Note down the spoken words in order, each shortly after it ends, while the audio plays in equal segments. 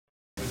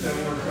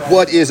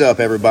What is up,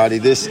 everybody?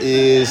 This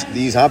is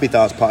the Zombie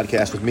Thoughts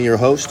podcast with me, your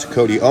host,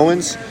 Cody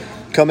Owens,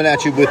 coming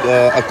at you with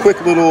a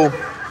quick little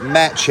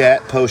mat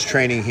chat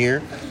post-training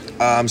here.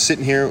 I'm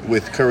sitting here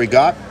with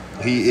Gaut.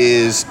 He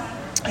is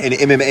an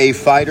MMA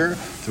fighter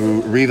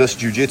through Rivas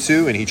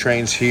Jiu-Jitsu, and he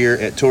trains here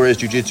at Torres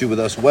Jiu-Jitsu with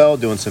us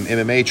doing some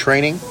MMA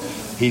training.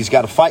 He's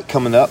got a fight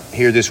coming up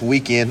here this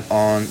weekend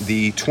on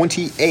the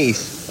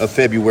 28th of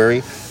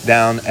February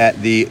down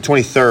at the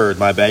 23rd,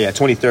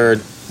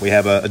 23rd. We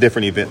have a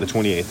different event, the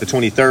 28th. The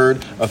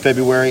 23rd of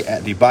February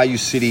at the Bayou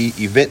City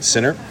Event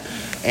Center.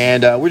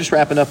 And we're just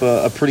wrapping up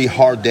a pretty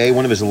hard day,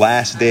 one of his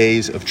last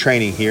days of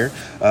training here.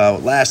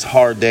 Last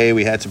hard day,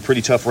 we had some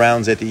pretty tough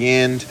rounds at the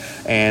end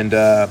and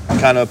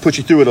kind of put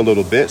you through it a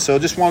little bit. So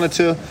just wanted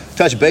to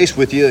touch base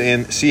with you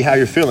and see how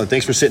you're feeling.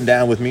 Thanks for sitting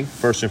down with me,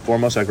 first and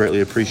foremost. I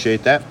greatly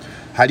appreciate that.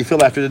 How do you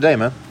feel after today,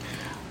 man?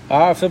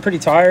 I feel pretty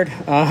tired.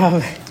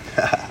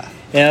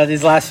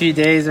 These last few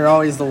days are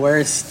always the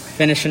worst.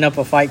 Finishing up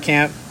a fight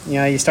camp,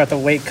 you start the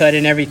weight cut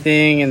and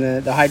everything,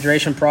 and the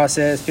hydration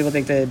process. People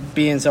think that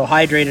being so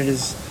hydrated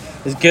is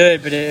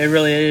good, but it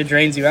really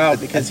drains you out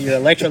because your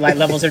electrolyte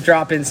levels are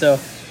dropping. So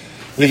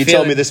you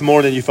told me this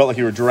morning you felt like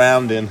you were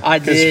drowned in. I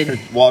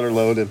did. Water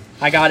loaded.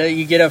 I got it.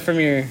 You get up from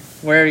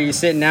wherever you're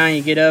sitting down,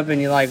 you get up and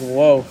you're like,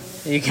 whoa.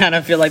 You kind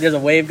of feel like there's a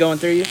wave going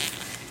through you.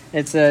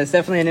 It's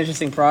definitely an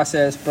interesting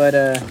process, but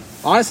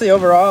honestly,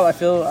 overall, I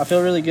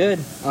feel really good.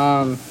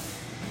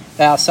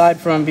 Aside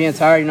from being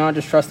tired, I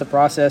just trust the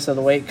process of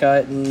the weight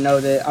cut and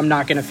know that I'm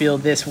not going to feel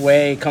this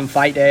way come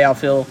fight day. I'll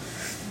feel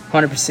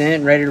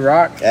 100% ready to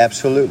rock.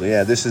 Absolutely,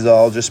 yeah. This is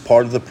all just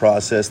part of the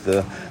process.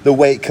 The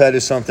weight cut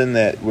is something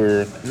that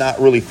we're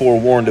not really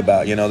forewarned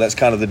about. That's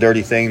kind of the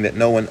dirty thing that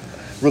no one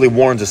really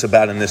warns us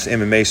about in this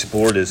MMA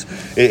sport.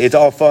 It's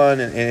all fun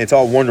and it's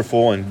all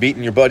wonderful, and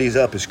beating your buddies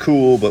up is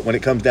cool, but when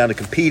it comes down to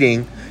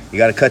competing, you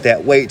got to cut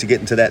that weight to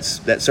get into that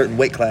certain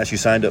weight class you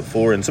signed up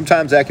for. And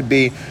sometimes that could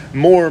be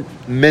more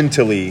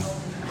mentally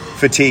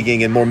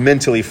fatiguing and more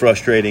mentally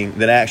frustrating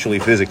than actually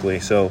physically.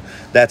 So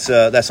that's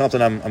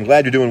something I'm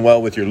glad you're doing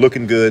well with. You're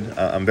looking good.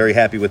 I'm very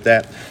happy with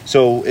that.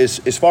 So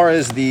as far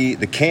as the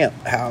camp,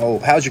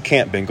 how's your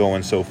camp been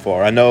going so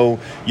far? I know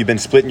you've been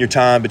splitting your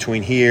time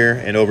between here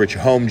and over at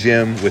your home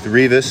gym with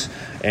Rivas.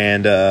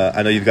 And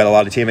I know you've got a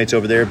lot of teammates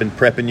over there been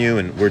prepping you,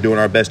 and we're doing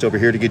our best over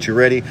here to get you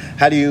ready.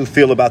 How do you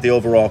feel about the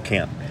overall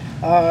camp?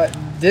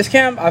 This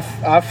camp,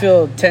 I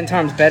feel 10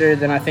 times better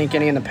than I think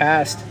any in the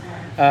past,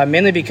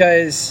 mainly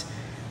because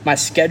my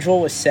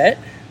schedule was set,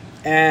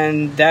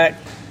 and that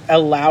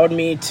allowed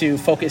me to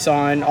focus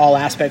on all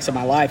aspects of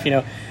my life.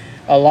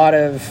 A lot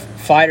of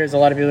fighters, a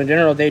lot of people in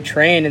general, they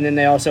train and then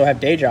they also have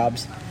day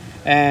jobs.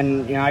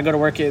 And, I go to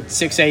work at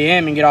 6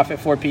 a.m. and get off at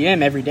 4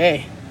 p.m. every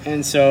day.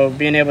 And so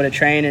being able to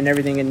train and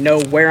everything and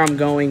know where I'm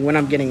going, when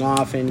I'm getting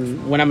off,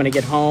 and when I'm going to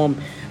get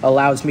home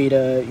allows me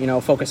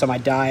to, focus on my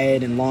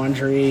diet and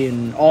laundry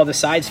and all the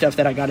side stuff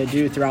that I got to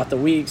do throughout the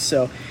week.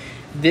 So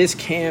this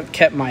camp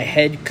kept my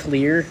head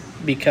clear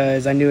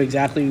because I knew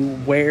exactly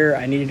where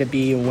I needed to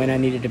be and when I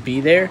needed to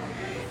be there.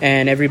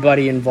 And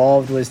everybody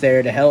involved was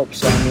there to help.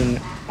 So,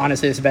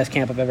 honestly, it's the best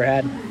camp I've ever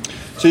had.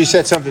 So you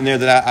said something there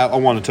that I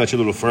want to touch a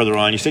little further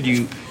on. You said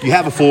you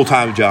have a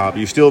full-time job.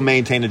 You still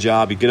maintain a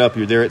job. You get up,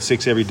 you're there at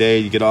 6 every day.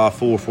 You get off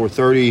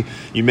 4:30.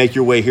 You make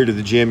your way here to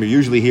the gym. You're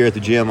usually here at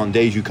the gym on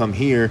days you come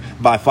here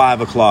by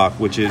 5 o'clock,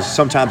 which is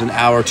sometimes an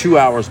hour, 2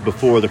 hours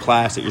before the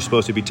class that you're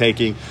supposed to be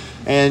taking.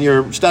 And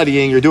you're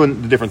studying, you're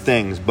doing the different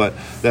things. But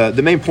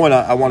the main point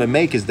I want to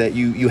make is that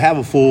you have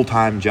a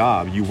full-time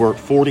job. You work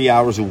 40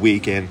 hours a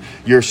week, and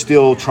you're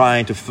still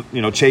trying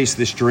to chase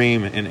this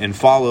dream and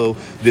follow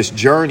this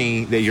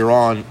journey that you're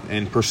on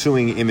and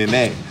pursuing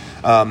MMA.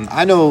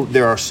 I know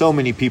there are so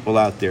many people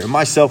out there.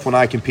 Myself, when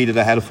I competed,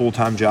 I had a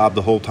full-time job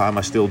the whole time.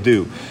 I still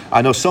do.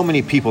 I know so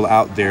many people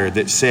out there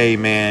that say,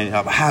 man,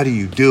 how do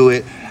you do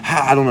it?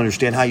 I don't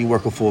understand how you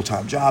work a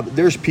full-time job.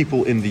 There's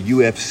people in the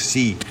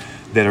UFC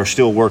that are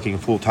still working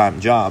full-time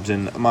jobs.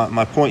 And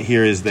my point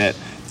here is that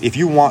if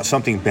you want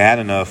something bad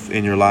enough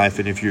in your life,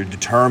 and if you're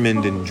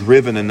determined and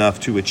driven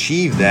enough to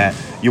achieve that,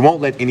 you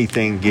won't let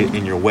anything get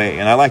in your way.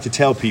 And I like to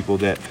tell people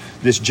that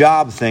this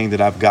job thing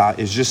that I've got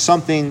is just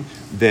something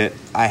that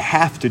I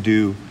have to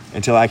do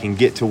until I can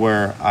get to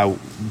where I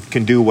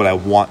can do what I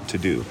want to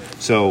do.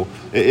 So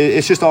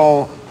it's just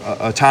all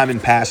a time in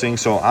passing.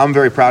 So I'm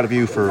very proud of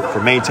you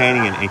for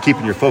maintaining and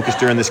keeping your focus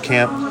during this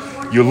camp.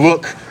 You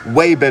look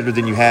way better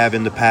than you have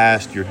in the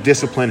past. Your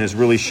discipline has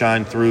really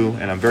shined through,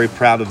 and I'm very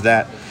proud of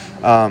that.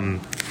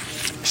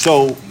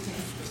 So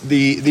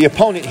the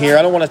opponent here,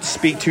 I don't want to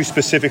speak too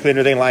specifically or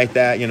anything like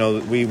that.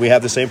 We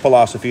have the same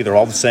philosophy. They're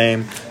all the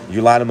same.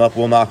 You line them up,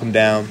 we'll knock them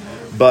down.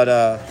 But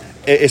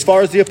as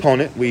far as the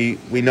opponent, we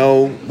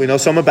know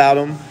some about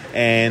them,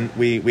 and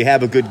we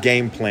have a good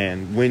game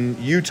plan.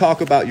 When you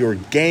talk about your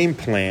game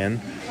plan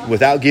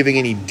without giving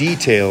any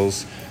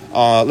details,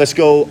 let's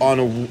go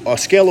on a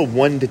scale of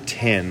 1 to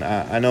 10.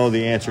 I know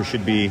the answer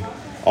should be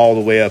all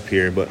the way up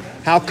here, but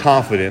how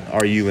confident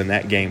are you in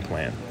that game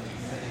plan?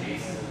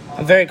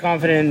 I'm very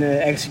confident in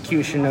the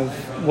execution of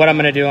what I'm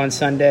going to do on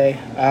Sunday.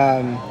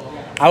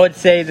 I would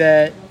say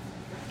that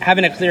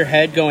having a clear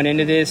head going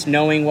into this,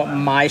 knowing what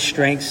my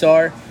strengths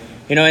are.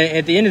 You know,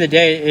 at the end of the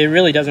day, it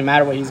really doesn't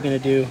matter what he's going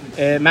to do.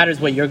 It matters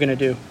what you're going to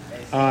do.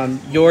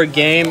 Your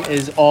game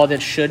is all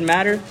that should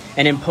matter,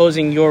 and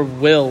imposing your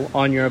will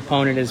on your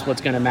opponent is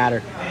what's going to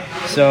matter.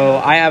 So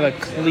I have a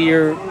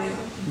clear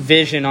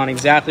vision on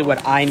exactly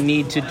what I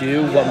need to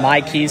do, what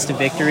my keys to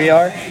victory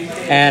are,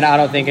 and I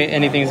don't think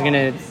anything's going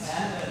to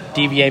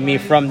deviate me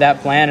from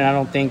that plan, and I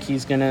don't think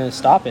he's going to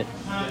stop it.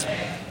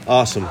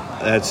 Awesome.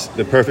 That's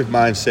the perfect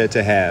mindset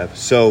to have.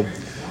 So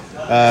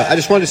I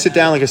just wanted to sit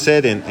down, like I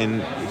said,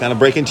 and kind of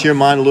break into your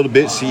mind a little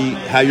bit, see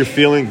how you're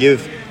feeling,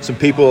 give some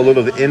people a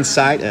little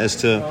insight as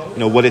to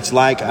what it's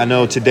like. I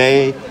know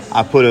today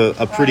I put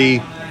a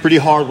pretty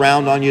hard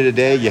round on you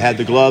today. You had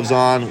the gloves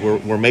on.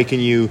 We're making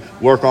you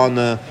work on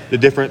the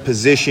different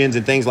positions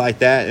and things like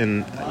that,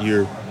 and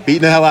you're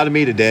beating the hell out of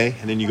me today.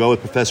 And then you go with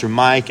Professor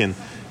Mike, and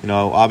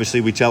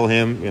obviously we tell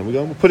him,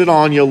 we'll put it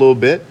on you a little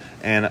bit.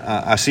 And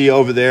I see you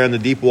over there in the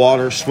deep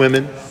water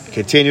swimming,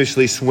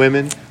 continuously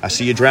swimming. I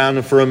see you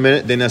drowning for a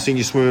minute, then I see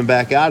you swimming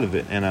back out of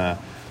it. And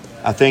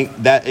I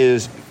think that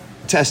is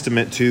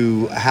testament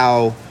to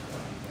how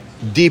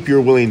deep you're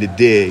willing to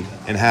dig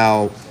and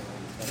how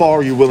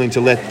far you're willing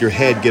to let your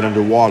head get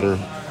underwater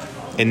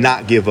and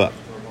not give up.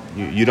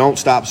 You don't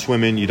stop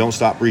swimming. You don't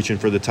stop reaching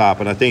for the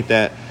top. And I think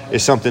that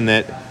is something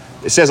that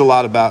it says a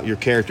lot about your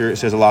character. It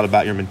says a lot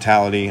about your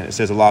mentality, and it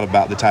says a lot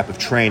about the type of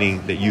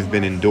training that you've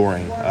been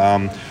enduring.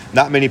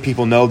 Not many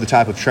people know the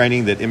type of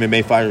training that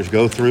MMA fighters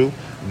go through.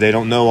 They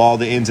don't know all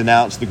the ins and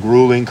outs, the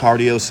grueling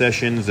cardio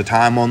sessions, the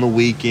time on the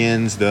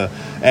weekends, the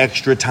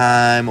extra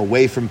time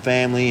away from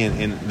family,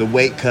 and the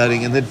weight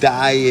cutting and the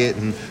diet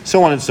and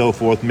so on and so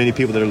forth. Many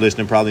people that are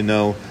listening probably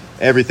know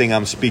everything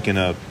I'm speaking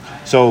of.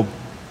 So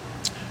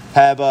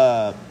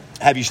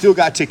have you still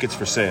got tickets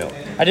for sale?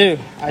 I do.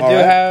 I do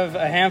have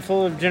a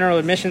handful of general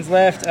admissions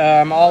left.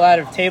 I'm all out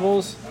of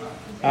tables.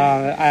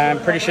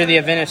 I'm pretty sure the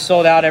event is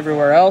sold out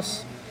everywhere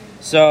else.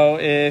 So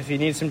if you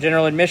need some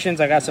general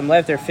admissions, I got some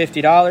left. They're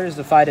 $50.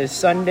 The fight is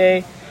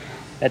Sunday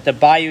at the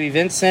Bayou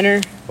Event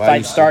Center.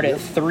 Fight start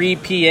at 3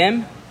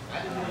 p.m.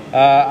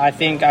 I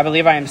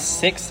believe I am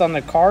 6th on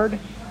the card.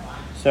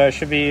 So it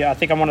should be, I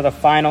think I'm one of the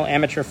final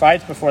amateur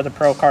fights before the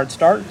pro card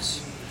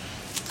starts.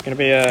 It's going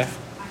to be a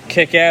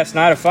kick-ass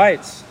night of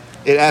fights.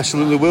 It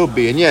absolutely will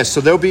be. And yes,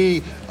 so there'll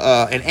be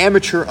an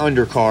amateur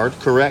undercard,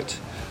 correct?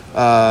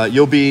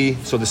 You'll be,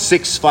 so the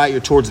 6th fight,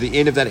 you're towards the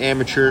end of that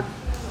amateur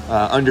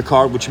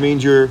undercard, which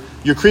means you're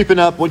creeping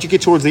up. Once you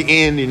get towards the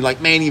end and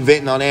like main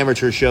eventing on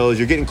amateur shows,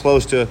 you're getting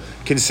close to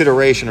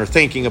consideration or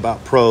thinking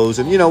about pros.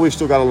 And, we've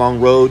still got a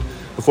long road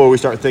before we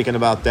start thinking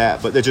about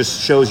that. But that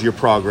just shows your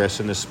progress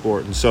in this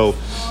sport. And so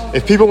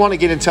if people want to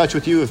get in touch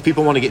with you, if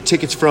people want to get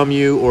tickets from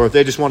you, or if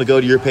they just want to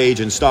go to your page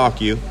and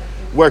stalk you,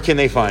 where can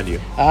they find you?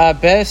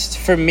 Best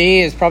for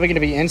me is probably going to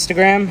be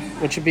Instagram,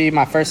 which would be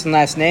my first and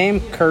last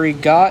name, Curry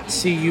Gaut,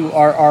 Curry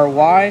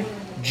Gaut,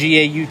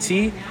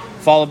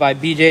 followed by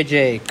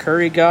BJJ,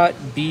 Curry Gaut,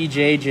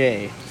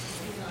 BJJ.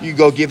 You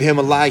go give him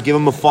a like, give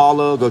him a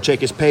follow, go check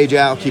his page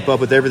out, keep up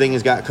with everything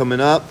he's got coming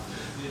up.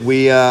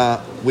 We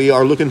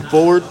are looking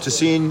forward to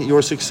seeing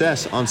your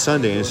success on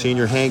Sunday and seeing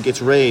your hand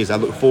gets raised. I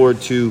look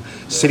forward to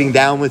sitting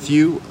down with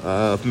you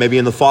maybe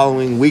in the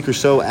following week or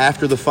so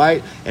after the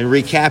fight and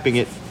recapping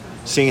it,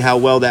 seeing how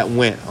well that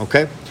went,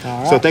 okay? All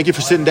right. So thank you for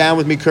sitting down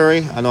with me,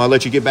 Curry. I know I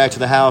let you get back to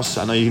the house.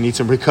 I know you need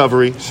some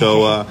recovery.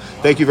 So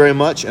thank you very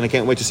much, and I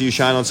can't wait to see you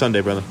shine on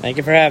Sunday, brother. Thank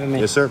you for having me.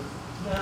 Yes, sir.